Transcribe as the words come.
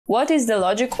What is the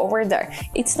logic over there?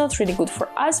 It's not really good for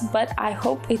us, but I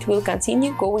hope it will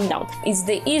continue going down. It's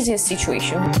the easiest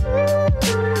situation.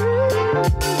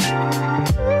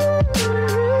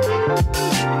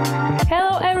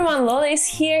 Hello everyone, Lola is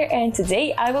here, and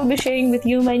today I will be sharing with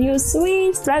you my new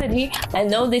sweet strategy. I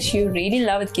know that you really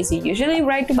love it because you usually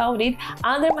write about it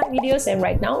under my videos, and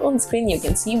right now on screen you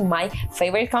can see my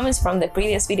favorite comments from the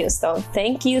previous videos. So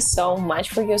thank you so much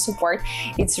for your support.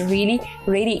 It's really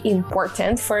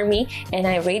important for me and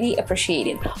I really appreciate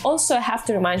it. Also, I have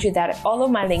to remind you that all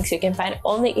of my links you can find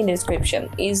only in the description.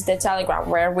 Is the Telegram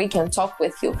where we can talk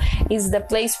with you, is the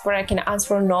place where I can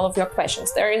answer all of your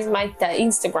questions. There is my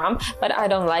Instagram, but I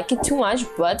don't like it too much,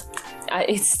 but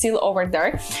it's still over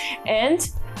there. And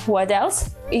what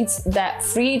else? It's that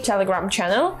free Telegram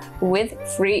channel with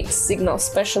free signal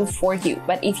special for you.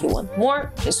 But if you want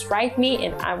more, just write me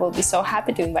and I will be so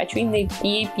happy to invite you in the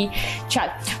VIP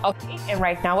chat. Okay, and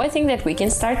right now I think that we can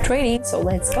start trading, so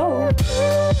let's go.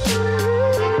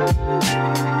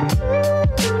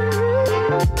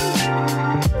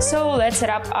 So let's set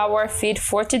up our feed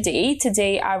for today.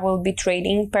 Today I will be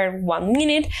trading per 1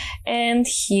 minute, and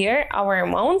here our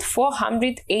amount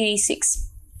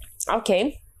 486.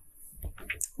 Okay,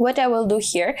 what I will do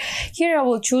here I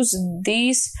will choose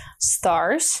these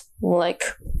stars, like,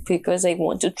 because I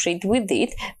want to trade with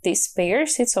it, these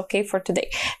pairs. It's okay for today.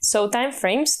 So time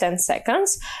frames 10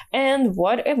 seconds. And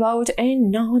what about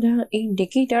another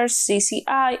indicator,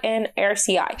 CCI and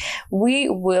RCI? We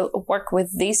will work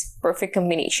with this perfect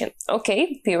combination.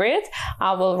 Okay, period.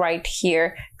 I will write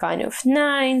here kind of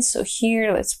 9. So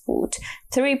here let's put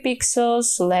 3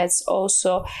 pixels. Let's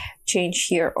also change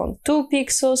here on 2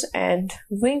 pixels and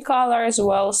wing color as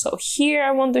well. So here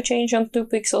I want to change on 2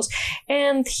 pixels,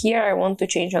 and here I want to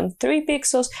change on 3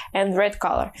 pixels and red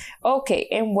color. Okay,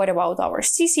 and what about our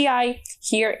CCI?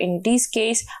 Here in this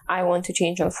case I want to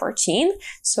change on 14.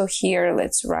 So here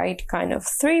let's write kind of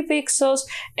 3 pixels,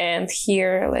 and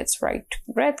here let's write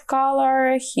red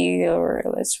color. Here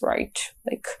let's write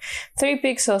like 3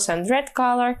 pixels and red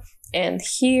color, and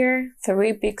here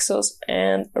 3 pixels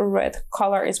and red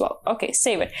color as well. Okay,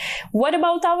 save it. What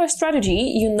about our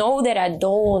strategy? You know that I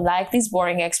don't like this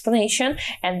boring explanation,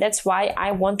 and that's why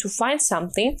I want to find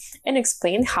something and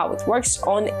explain how it works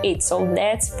on it. So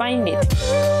let's find it.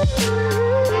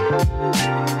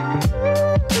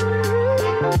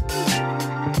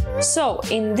 So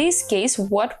in this case,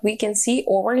 what we can see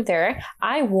over there,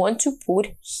 I want to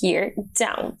put here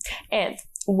down, and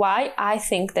why I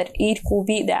think that it could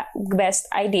be the best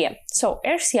idea. So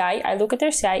RCI, I look at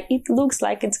RCI, it looks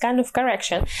like it's kind of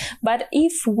correction, but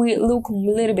if we look a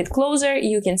little bit closer,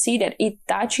 you can see that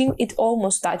it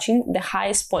almost touching the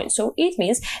highest point. So it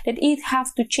means that it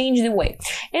have to change the way.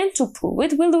 And to prove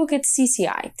it, we look at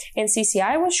CCI, and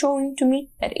CCI was showing to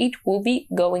me that it will be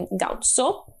going down.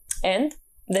 So, and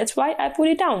that's why I put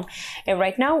it down. And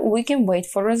right now we can wait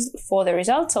for the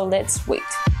result. So let's wait.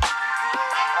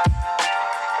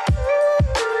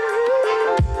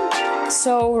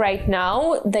 So right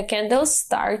now the candles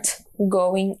start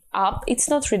going up. It's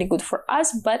not really good for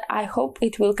us, but I hope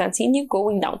it will continue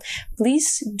going down.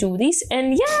 Please do this,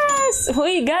 and yes,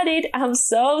 we got it. I'm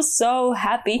so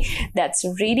happy. That's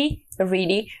really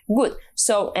good.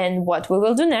 So, and what we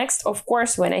will do next, of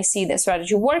course, when I see the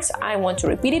strategy works, I want to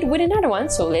repeat it with another one.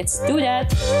 So let's do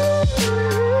that.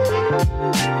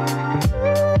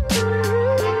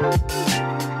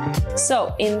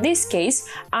 So in this case,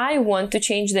 I want to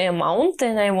change the amount,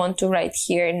 and I want to write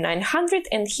here 900,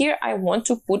 and here I want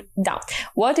to put down.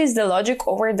 What is the logic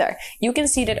over there? You can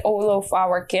see that all of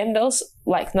our candles,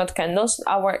 like not candles,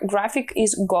 our graphic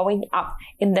is going up,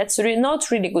 and that's not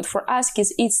really good for us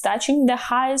because it's touching the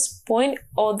highest point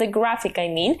of the graphic, I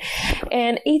mean,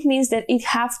 and it means that it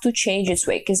have to change its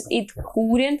way because it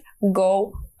couldn't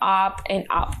go up and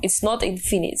up. It's not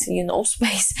infinite, you know,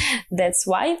 space. That's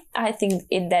why I think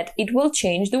that it will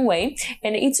change the way,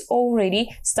 and it's already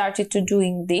started to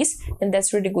doing this, and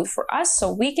that's really good for us.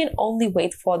 So we can only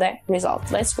wait for the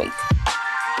result. Let's wait.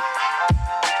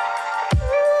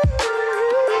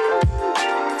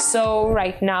 So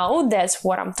right now, that's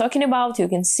what I'm talking about. You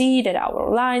can see that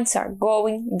our lines are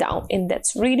going down, and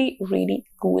that's really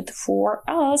good for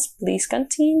us. Please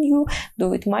continue,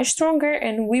 do it much stronger,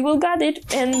 and we will get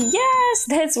it. And yes,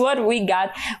 that's what we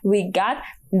got. We got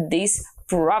this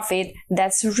profit.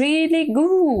 That's really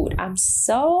good. I'm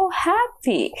so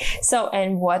happy. So,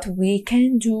 and what we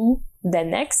can do the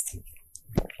next,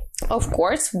 of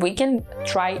course, we can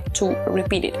try to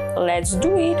repeat it. Let's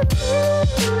do it.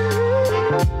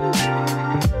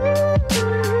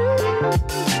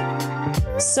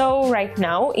 So right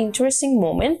now, interesting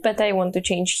moment, but I want to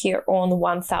change here on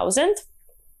 1000.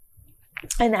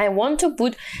 and I want to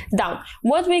put down.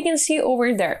 What we can see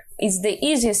over there is the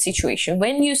easiest situation.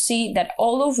 When you see that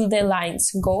all of the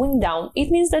lines going down, it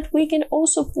means that we can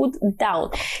also put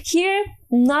down. Here,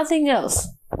 nothing else.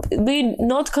 Be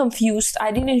not confused.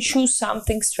 I didn't choose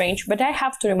something strange, but I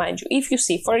have to remind you, if you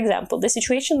see, for example, the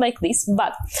situation like this,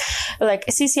 but like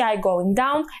CCI going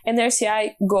down and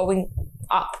RCI going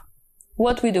up,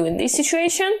 what we do in this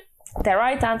situation, the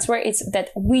right answer is that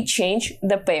we change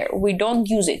the pair. We don't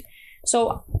use it.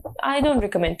 So I don't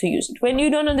recommend to use it. When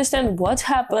you don't understand what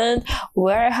happened,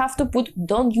 where I have to put,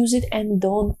 don't use it and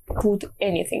don't put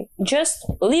anything. Just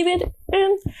leave it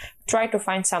and try to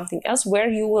find something else where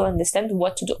you will understand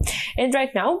what to do. And right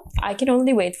now, I can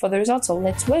only wait for the results, so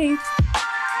let's wait.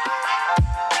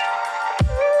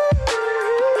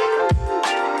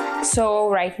 So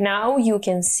right now you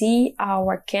can see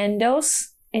our candles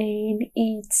and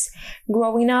it's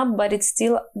growing up, but it's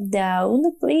still down.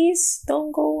 Please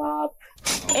don't go up.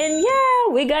 And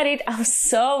yeah, we got it. I'm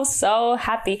so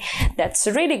happy. That's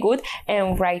really good.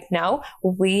 And right now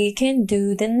we can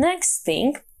do the next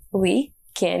thing. We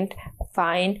can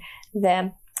find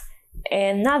them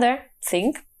another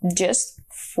thing just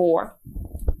for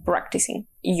practicing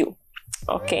you.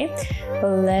 Okay,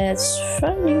 let's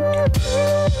run it.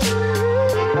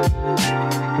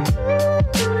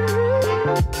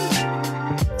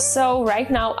 So right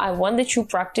now I want that you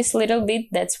practice a little bit.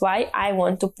 That's why I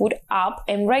want to put up,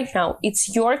 and right now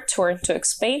it's your turn to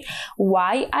explain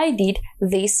why I did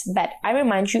this bet. I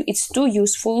remind you, it's too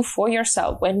useful for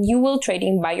yourself when you will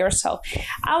trading by yourself.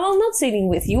 I will not sitting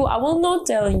with you. I will not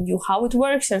telling you how it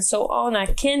works and so on. I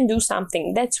can do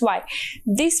something. That's why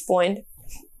this point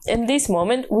in this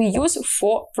moment we use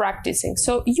for practicing.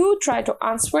 So you try to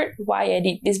answer why I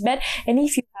did this bet, and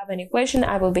if you have any question,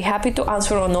 I will be happy to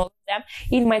answer on all of them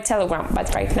in my Telegram.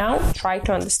 But right now, try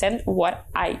to understand what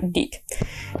I did.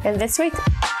 And let's wait.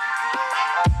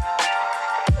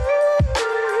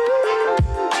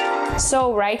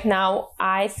 So right now,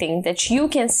 I think that you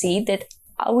can see that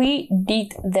we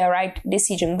did the right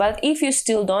decision. But if you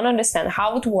still don't understand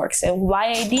how it works and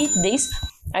why I did this,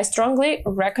 I strongly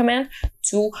recommend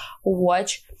to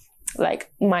watch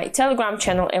like my Telegram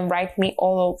channel and write me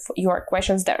all of your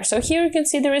questions there. So here you can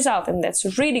see the result, and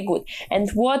that's really good. And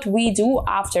what we do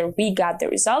after we got the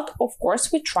result, of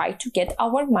course, we try to get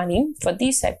our money. For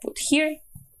this I put here.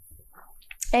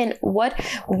 And what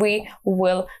we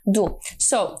will do.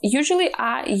 So usually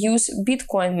I use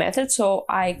Bitcoin method. So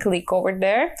I click over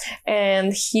there,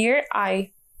 and here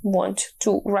I want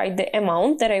to write the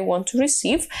amount that I want to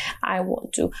receive. I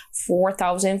want to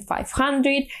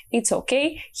 4,500. It's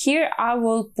okay. Here I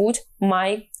will put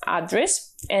my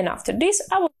address, and after this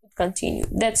I will continue.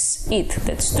 That's it.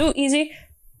 That's too easy.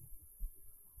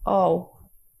 Oh.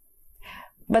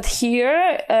 But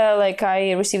here, like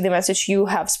I received the message, you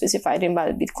have specified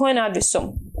invalid Bitcoin address.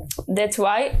 So that's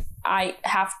why I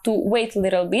have to wait a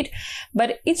little bit,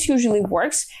 but it usually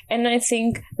works. And I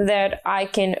think that I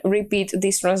can repeat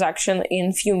this transaction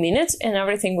in few minutes and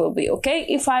everything will be okay.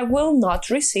 If I will not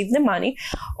receive the money,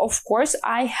 of course,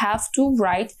 I have to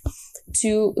write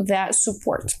to the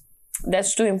support.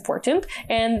 That's too important.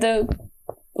 And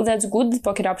that's good. The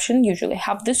pocket option usually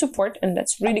have the support, and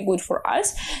that's really good for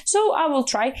us. So I will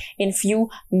try in few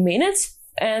minutes,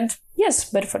 and yes,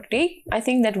 but for today I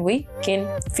think that we can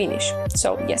finish.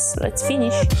 So yes, let's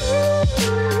finish.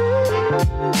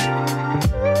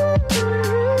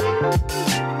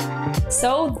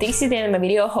 So this is the end of my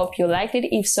video. Hope you liked it.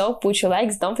 If so, put your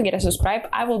likes. Don't forget to subscribe.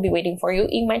 I will be waiting for you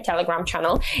in my Telegram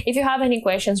channel. If you have any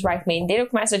questions, write me in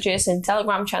direct messages in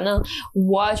Telegram channel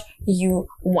what you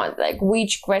want, like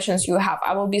which questions you have.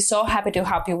 I will be so happy to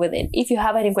help you with it. If you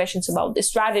have any questions about the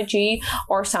strategy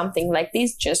or something like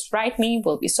this, just write me.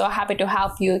 We'll be so happy to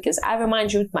help you, because I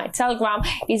remind you, my Telegram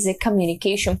is a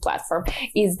communication platform.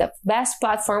 It's the best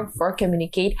platform for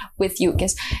communicate with you,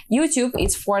 because YouTube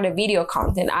is for the video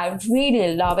content. I really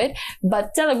love it,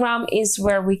 but Telegram is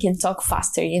where we can talk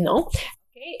faster, you know.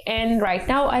 Okay, and right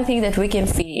now I think that we can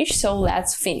finish, so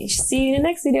let's finish. See you in the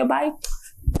next video. Bye.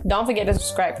 Don't forget to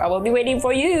subscribe. I will be waiting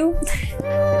for you.